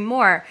couldn't agree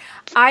more.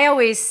 I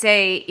always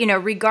say,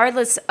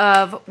 regardless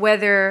of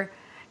whether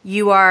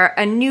you are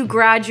a new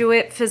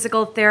graduate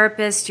physical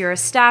therapist, you're a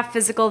staff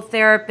physical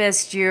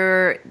therapist,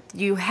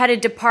 you head a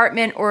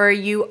department, or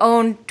you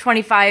own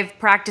 25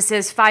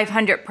 practices,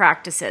 500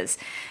 practices,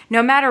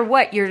 no matter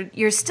what,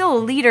 you're still a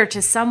leader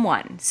to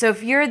someone. So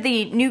if you're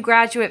the new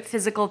graduate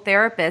physical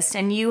therapist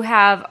and you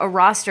have a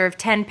roster of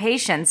 10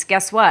 patients,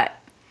 guess what?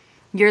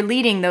 You're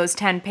leading those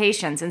 10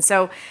 patients. And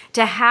so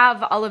to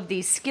have all of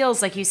these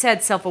skills, like you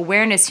said,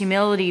 self-awareness,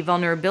 humility,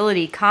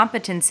 vulnerability,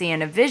 competency,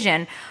 and a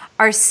vision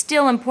are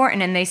still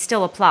important, and they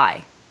still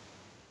apply.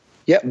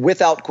 Yeah,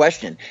 without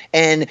question.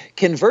 And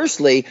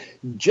conversely,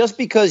 just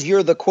because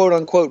you're the quote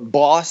unquote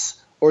boss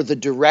or the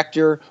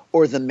director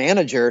or the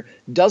manager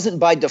doesn't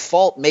by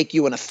default make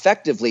you an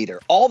effective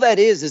leader. All that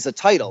is a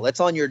title.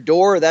 That's on your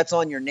door. That's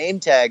on your name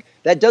tag.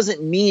 That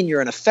doesn't mean you're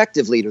an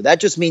effective leader.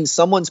 That just means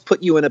someone's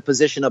put you in a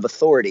position of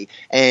authority.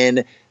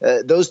 And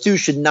those two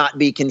should not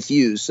be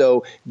confused.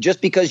 So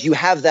just because you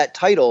have that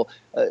title,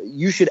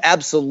 you should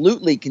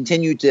absolutely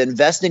continue to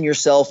invest in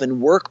yourself and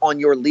work on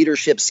your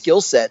leadership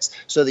skill sets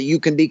so that you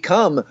can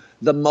become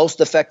the most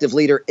effective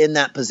leader in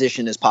that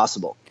position as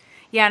possible.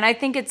 Yeah, and I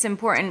think it's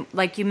important,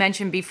 like you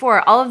mentioned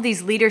before, all of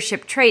these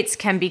leadership traits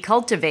can be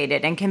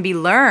cultivated and can be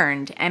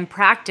learned and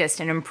practiced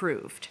and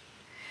improved.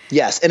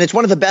 Yes, and it's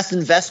one of the best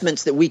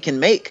investments that we can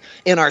make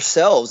in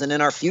ourselves and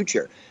in our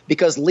future,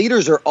 because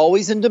leaders are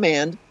always in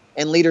demand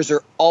and leaders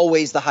are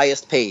always the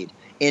highest paid.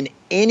 In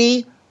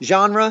any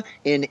genre,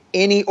 in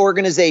any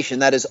organization,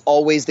 that is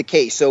always the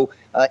case. So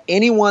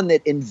anyone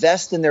that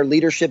invests in their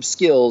leadership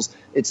skills,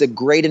 it's a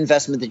great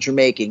investment that you're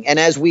making. And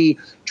as we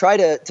try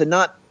to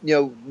not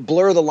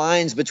blur the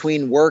lines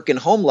between work and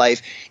home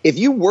life, if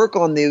you work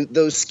on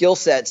those skill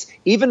sets,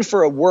 even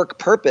for a work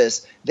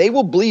purpose, they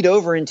will bleed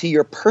over into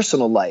your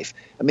personal life.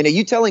 I mean, are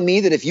you telling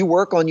me that if you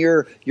work on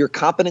your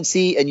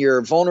competency and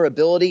your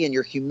vulnerability and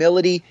your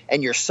humility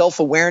and your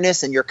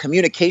self-awareness and your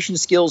communication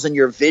skills and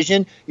your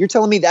vision, you're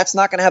telling me that's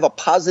not going to have a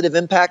positive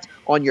impact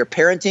on your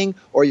parenting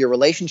or your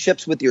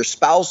relationships with your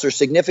spouse or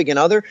significant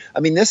other? I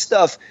mean, this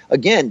stuff,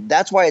 again,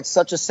 that's why it's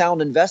such a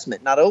sound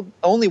investment. Not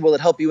only will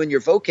it help you in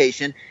your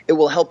vocation, it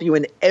will help you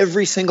in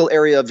every single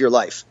area of your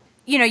life.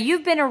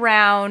 You've been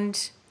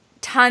around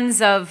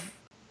tons of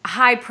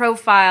high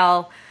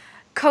profile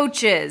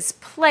coaches,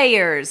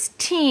 players,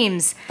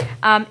 teams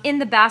in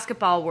the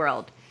basketball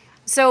world.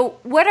 So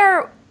what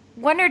are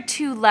one or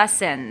two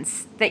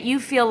lessons that you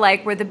feel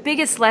like were the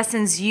biggest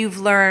lessons you've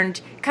learned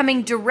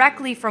coming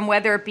directly from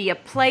whether it be a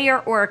player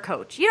or a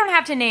coach? You don't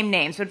have to name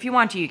names, but if you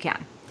want to, you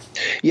can.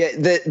 Yeah,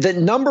 the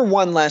number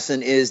one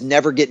lesson is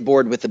never get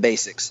bored with the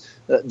basics.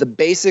 The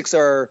basics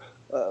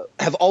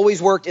have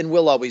always worked and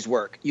will always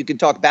work. You can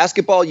talk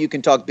basketball, you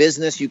can talk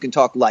business, you can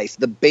talk life.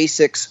 The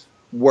basics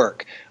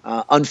work.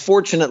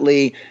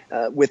 Unfortunately,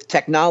 with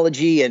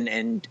technology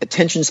and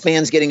attention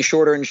spans getting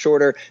shorter and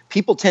shorter,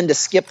 people tend to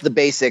skip the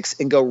basics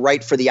and go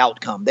right for the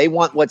outcome. They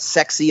want what's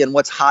sexy and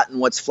what's hot and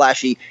what's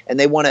flashy, and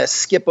they want to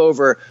skip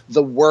over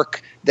the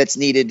work that's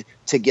needed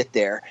to get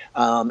there.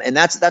 And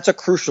that's a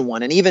crucial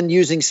one. And even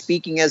using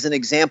speaking as an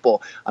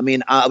example, I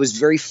mean, I was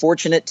very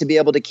fortunate to be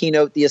able to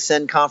keynote the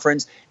Ascend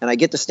conference, and I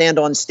get to stand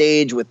on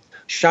stage with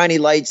shiny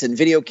lights and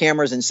video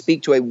cameras and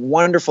speak to a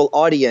wonderful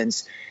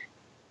audience.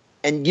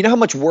 And you know how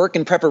much work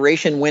and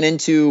preparation went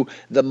into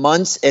the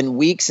months and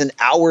weeks and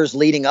hours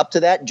leading up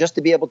to that just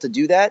to be able to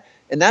do that?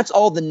 And that's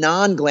all the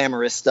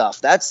non-glamorous stuff.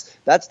 That's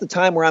the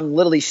time where I'm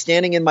literally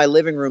standing in my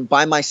living room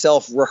by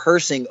myself,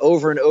 rehearsing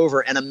over and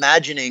over and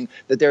imagining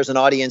that there's an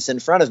audience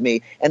in front of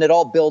me, and it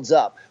all builds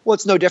up. Well,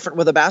 it's no different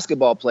with a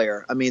basketball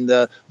player. I mean,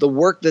 the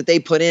work that they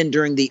put in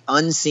during the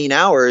unseen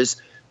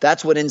hours,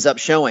 that's what ends up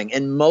showing.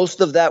 And most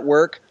of that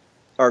work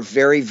are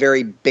very,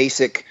 very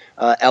basic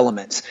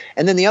elements.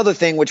 And then the other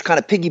thing, which kind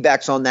of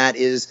piggybacks on that,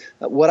 is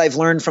what I've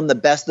learned from the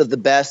best of the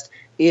best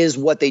is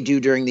what they do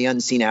during the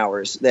unseen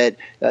hours, that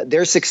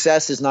their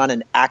success is not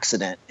an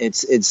accident.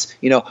 It's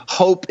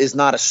hope is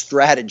not a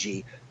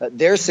strategy.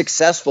 They're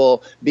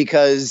successful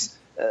because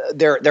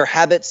their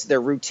habits,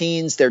 their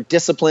routines, their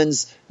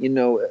disciplines,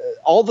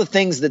 all the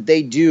things that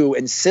they do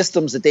and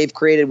systems that they've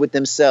created with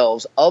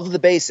themselves of the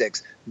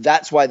basics,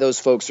 that's why those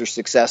folks are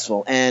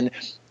successful. And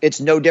it's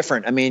no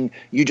different. I mean,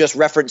 you just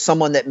referenced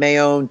someone that may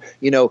own,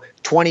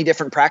 20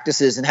 different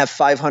practices and have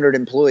 500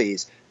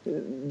 employees.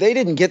 They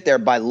didn't get there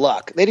by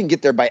luck. They didn't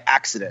get there by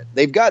accident.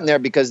 They've gotten there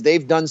because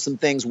they've done some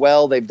things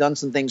well, they've done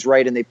some things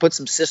right, and they put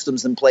some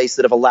systems in place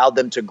that have allowed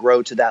them to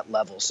grow to that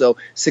level. So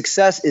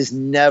success is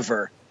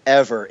never,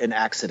 ever an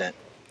accident.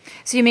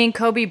 So you mean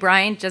Kobe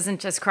Bryant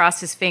doesn't just cross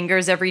his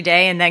fingers every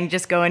day and then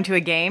just go into a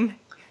game?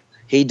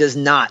 He does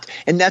not.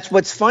 And that's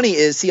what's funny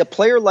is, see, a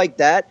player like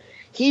that,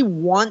 he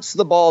wants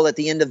the ball at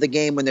the end of the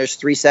game when there's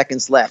 3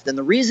 seconds left. And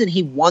the reason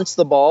he wants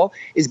the ball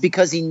is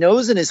because he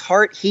knows in his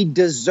heart he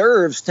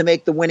deserves to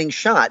make the winning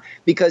shot,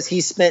 because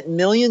he spent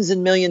millions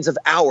and millions of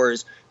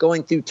hours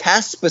going through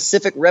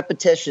task-specific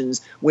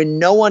repetitions when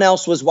no one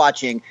else was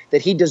watching,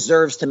 that he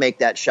deserves to make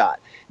that shot.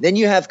 Then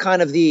you have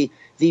kind of the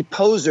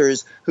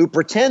posers who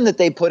pretend that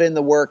they put in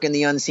the work in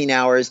the unseen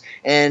hours,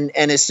 and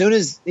as soon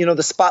as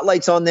the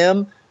spotlight's on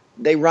them,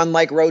 they run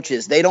like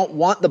roaches. They don't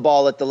want the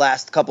ball at the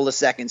last couple of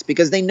seconds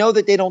because they know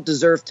that they don't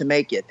deserve to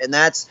make it. And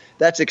that's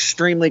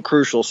extremely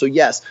crucial. So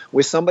yes,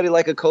 with somebody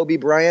like a Kobe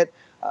Bryant,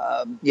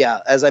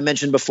 as I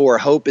mentioned before,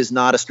 hope is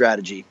not a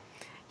strategy.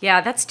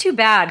 Yeah, that's too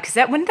bad, because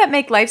wouldn't that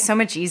make life so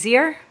much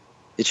easier?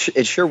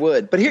 It sure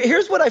would. But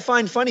here's what I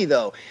find funny,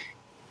 though.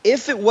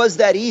 If it was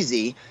that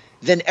easy,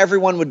 then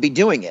everyone would be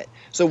doing it.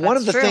 So one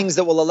of the things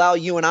that will allow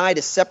you and I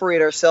to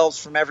separate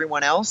ourselves from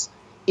everyone else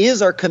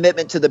is our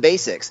commitment to the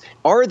basics,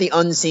 are the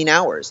unseen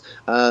hours.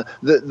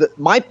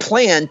 My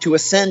plan to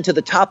ascend to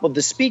the top of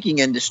the speaking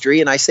industry,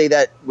 and I say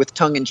that with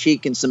tongue in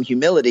cheek and some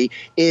humility,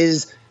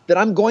 is that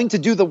I'm going to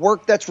do the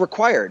work that's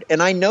required.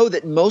 And I know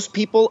that most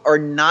people are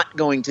not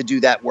going to do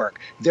that work.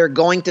 They're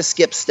going to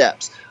skip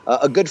steps.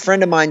 A good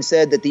friend of mine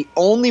said that the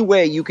only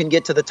way you can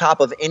get to the top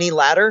of any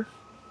ladder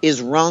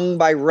is rung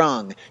by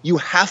rung. You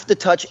have to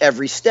touch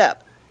every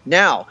step.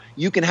 Now,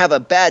 you can have a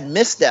bad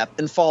misstep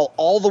and fall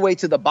all the way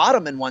to the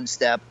bottom in one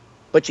step,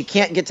 but you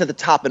can't get to the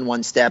top in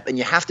one step, and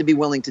you have to be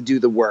willing to do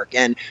the work.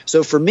 And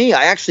so for me,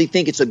 I actually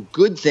think it's a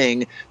good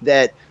thing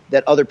that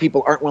other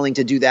people aren't willing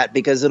to do that,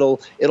 because it'll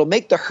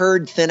make the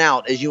herd thin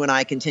out as you and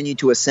I continue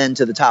to ascend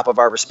to the top of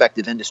our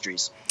respective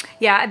industries.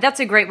 Yeah, that's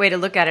a great way to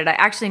look at it. I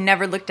actually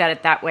never looked at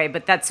it that way,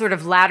 but that sort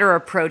of ladder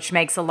approach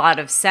makes a lot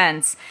of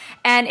sense.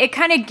 And it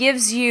kind of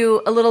gives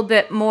you a little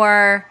bit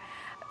more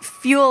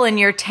fuel in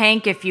your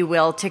tank, if you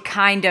will, to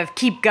kind of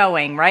keep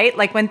going, right?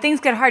 Like when things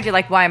get hard, you're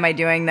like, why am I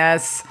doing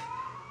this?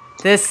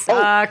 This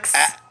sucks.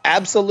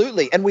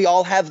 Absolutely. And we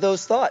all have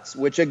those thoughts,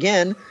 which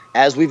again,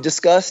 as we've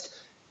discussed,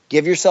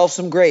 give yourself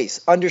some grace.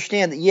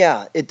 Understand that,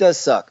 yeah, it does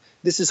suck.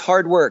 This is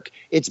hard work.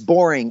 It's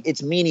boring.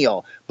 It's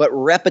menial. But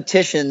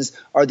repetitions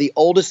are the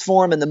oldest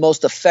form and the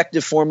most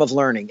effective form of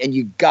learning. And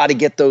you got to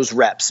get those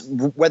reps,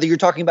 whether you're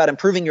talking about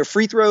improving your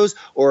free throws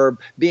or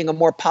being a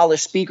more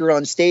polished speaker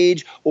on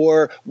stage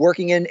or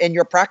working in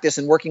your practice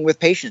and working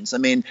with patients. I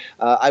mean,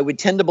 I would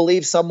tend to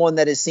believe someone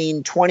that has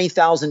seen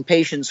 20,000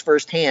 patients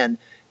firsthand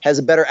has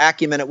a better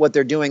acumen at what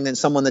they're doing than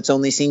someone that's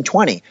only seen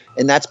 20.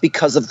 And that's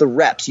because of the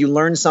reps. You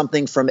learn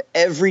something from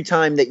every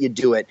time that you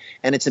do it,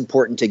 and it's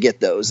important to get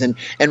those. And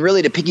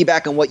really, to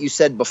piggyback on what you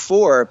said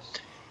before,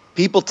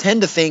 People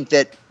tend to think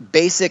that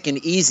basic and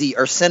easy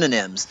are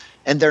synonyms,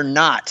 and they're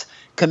not.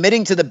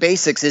 Committing to the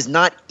basics is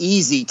not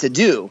easy to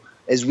do.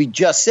 As we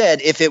just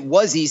said, if it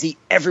was easy,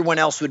 everyone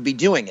else would be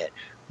doing it,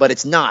 but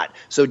it's not.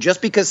 So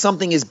just because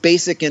something is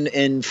basic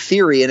in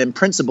theory and in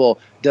principle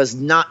does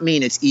not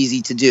mean it's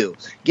easy to do.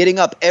 Getting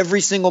up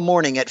every single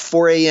morning at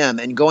 4 a.m.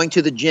 and going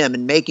to the gym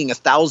and making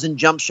 1,000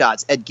 jump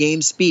shots at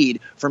game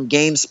speed from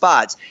game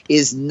spots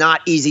is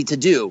not easy to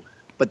do,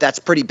 but that's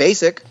pretty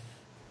basic.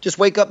 Just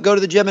wake up, go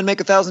to the gym, and make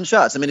 1,000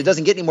 shots. I mean, it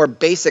doesn't get any more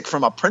basic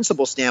from a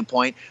principle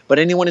standpoint, but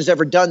anyone who's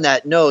ever done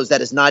that knows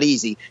that is not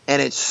easy,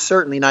 and it's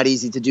certainly not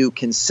easy to do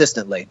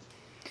consistently.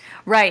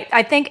 Right.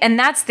 I think, and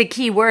that's the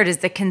key word, is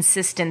the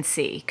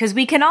consistency, because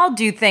we can all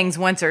do things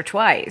once or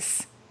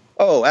twice.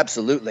 Oh,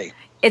 absolutely.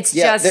 It's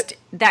just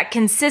that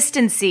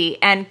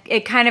consistency, and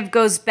it kind of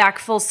goes back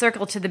full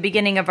circle to the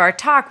beginning of our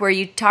talk where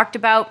you talked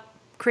about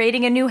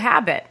creating a new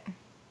habit.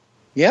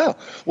 Yeah.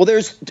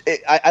 Well,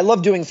 I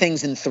love doing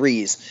things in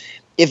threes.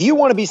 If you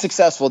want to be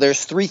successful,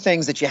 there's 3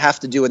 things that you have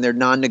to do, and they're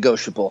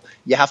non-negotiable.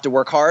 You have to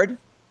work hard,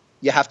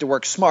 you have to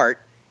work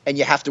smart, and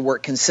you have to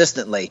work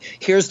consistently.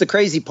 Here's the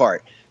crazy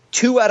part.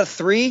 2 out of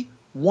 3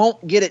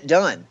 won't get it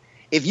done.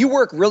 If you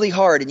work really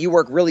hard and you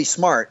work really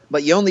smart,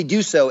 but you only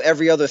do so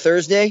every other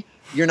Thursday,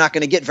 you're not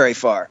going to get very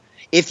far.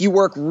 If you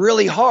work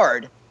really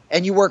hard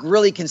and you work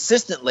really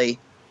consistently,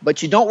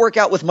 but you don't work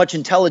out with much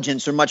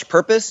intelligence or much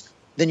purpose,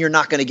 then you're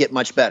not going to get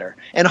much better.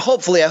 And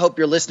hopefully, I hope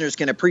your listeners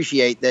can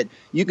appreciate that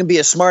you can be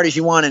as smart as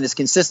you want and as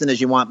consistent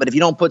as you want, but if you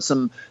don't put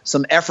some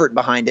effort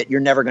behind it,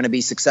 you're never going to be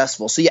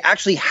successful. So you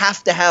actually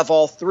have to have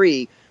all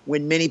 3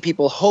 when many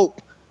people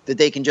hope that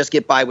they can just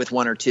get by with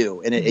 1 or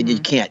 2. And you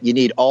can't. You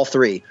need all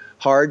 3,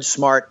 hard,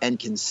 smart, and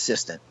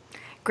consistent.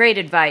 Great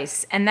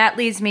advice. And that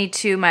leads me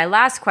to my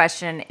last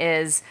question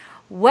is,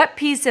 what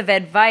piece of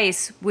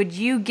advice would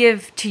you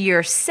give to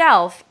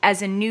yourself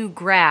as a new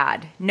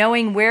grad,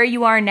 knowing where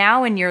you are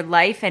now in your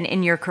life and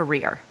in your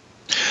career?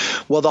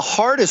 Well, the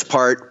hardest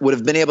part would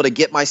have been able to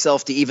get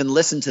myself to even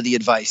listen to the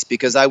advice,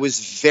 because I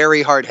was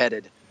very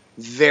hard-headed.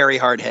 Very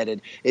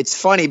hard-headed. It's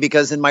funny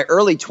because in my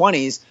early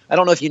 20s, I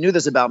don't know if you knew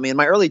this about me, in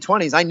my early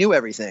 20s, I knew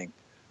everything.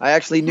 I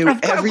actually knew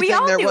everything we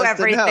all there knew was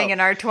everything to know. In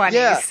our 20s.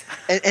 Yeah.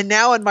 And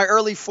now in my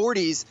early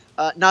 40s,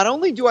 not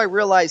only do I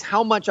realize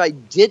how much I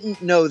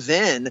didn't know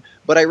then,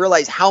 but I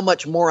realize how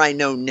much more I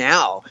know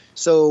now.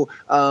 So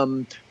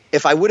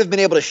if I would have been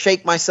able to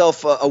shake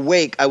myself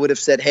awake, I would have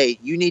said, hey,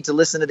 you need to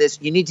listen to this.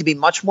 You need to be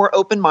much more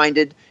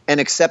open-minded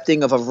and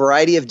accepting of a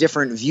variety of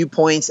different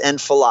viewpoints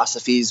and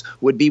philosophies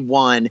would be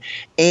one.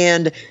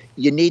 And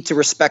you need to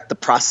respect the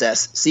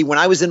process. See, when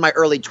I was in my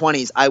early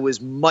 20s, I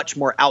was much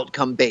more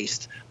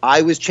outcome-based.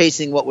 I was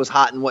chasing what was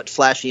hot and what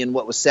flashy and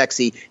what was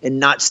sexy and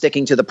not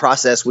sticking to the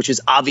process, which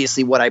is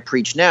obviously what I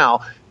preach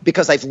now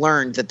because I've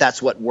learned that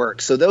that's what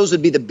works. So those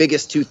would be the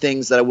biggest 2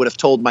 things that I would have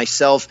told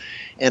myself,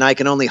 and I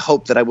can only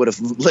hope that I would have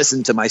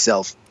listened to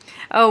myself.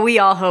 Oh, we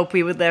all hope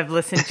we would have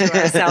listened to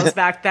ourselves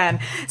back then.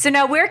 So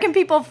now where can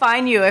people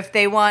find you if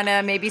they want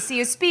to maybe see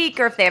you speak,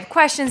 or if they have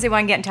questions, they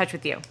want to get in touch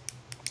with you?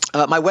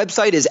 My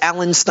website is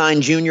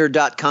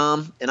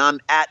alansteinjr.com, and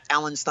I'm at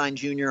Alan Stein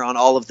Jr. on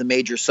all of the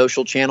major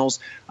social channels.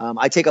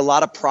 I take a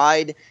lot of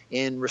pride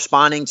in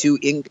responding to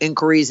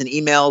inquiries and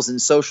emails and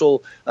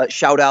social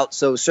shout-outs.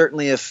 So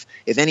certainly if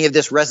any of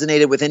this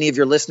resonated with any of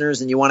your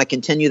listeners and you want to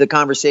continue the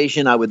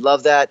conversation, I would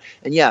love that.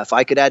 And yeah, if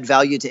I could add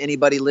value to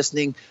anybody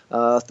listening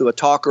through a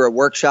talk or a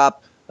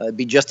workshop, I'd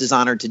be just as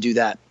honored to do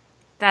that.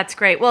 That's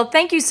great. Well,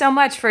 thank you so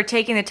much for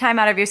taking the time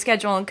out of your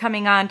schedule and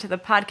coming on to the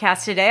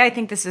podcast today. I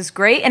think this is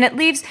great, and it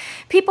leaves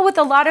people with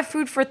a lot of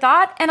food for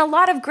thought and a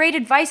lot of great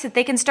advice that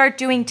they can start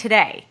doing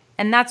today.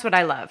 And that's what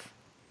I love.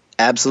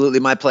 Absolutely.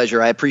 My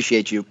pleasure. I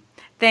appreciate you.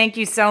 Thank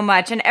you so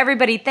much. And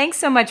everybody, thanks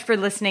so much for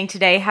listening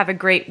today. Have a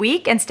great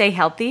week and stay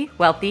healthy,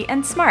 wealthy,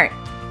 and smart.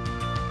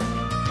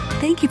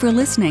 Thank you for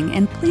listening,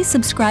 and please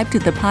subscribe to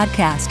the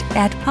podcast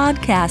at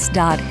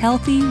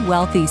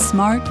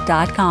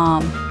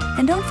podcast.healthywealthysmart.com.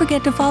 And don't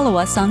forget to follow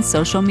us on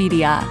social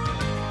media.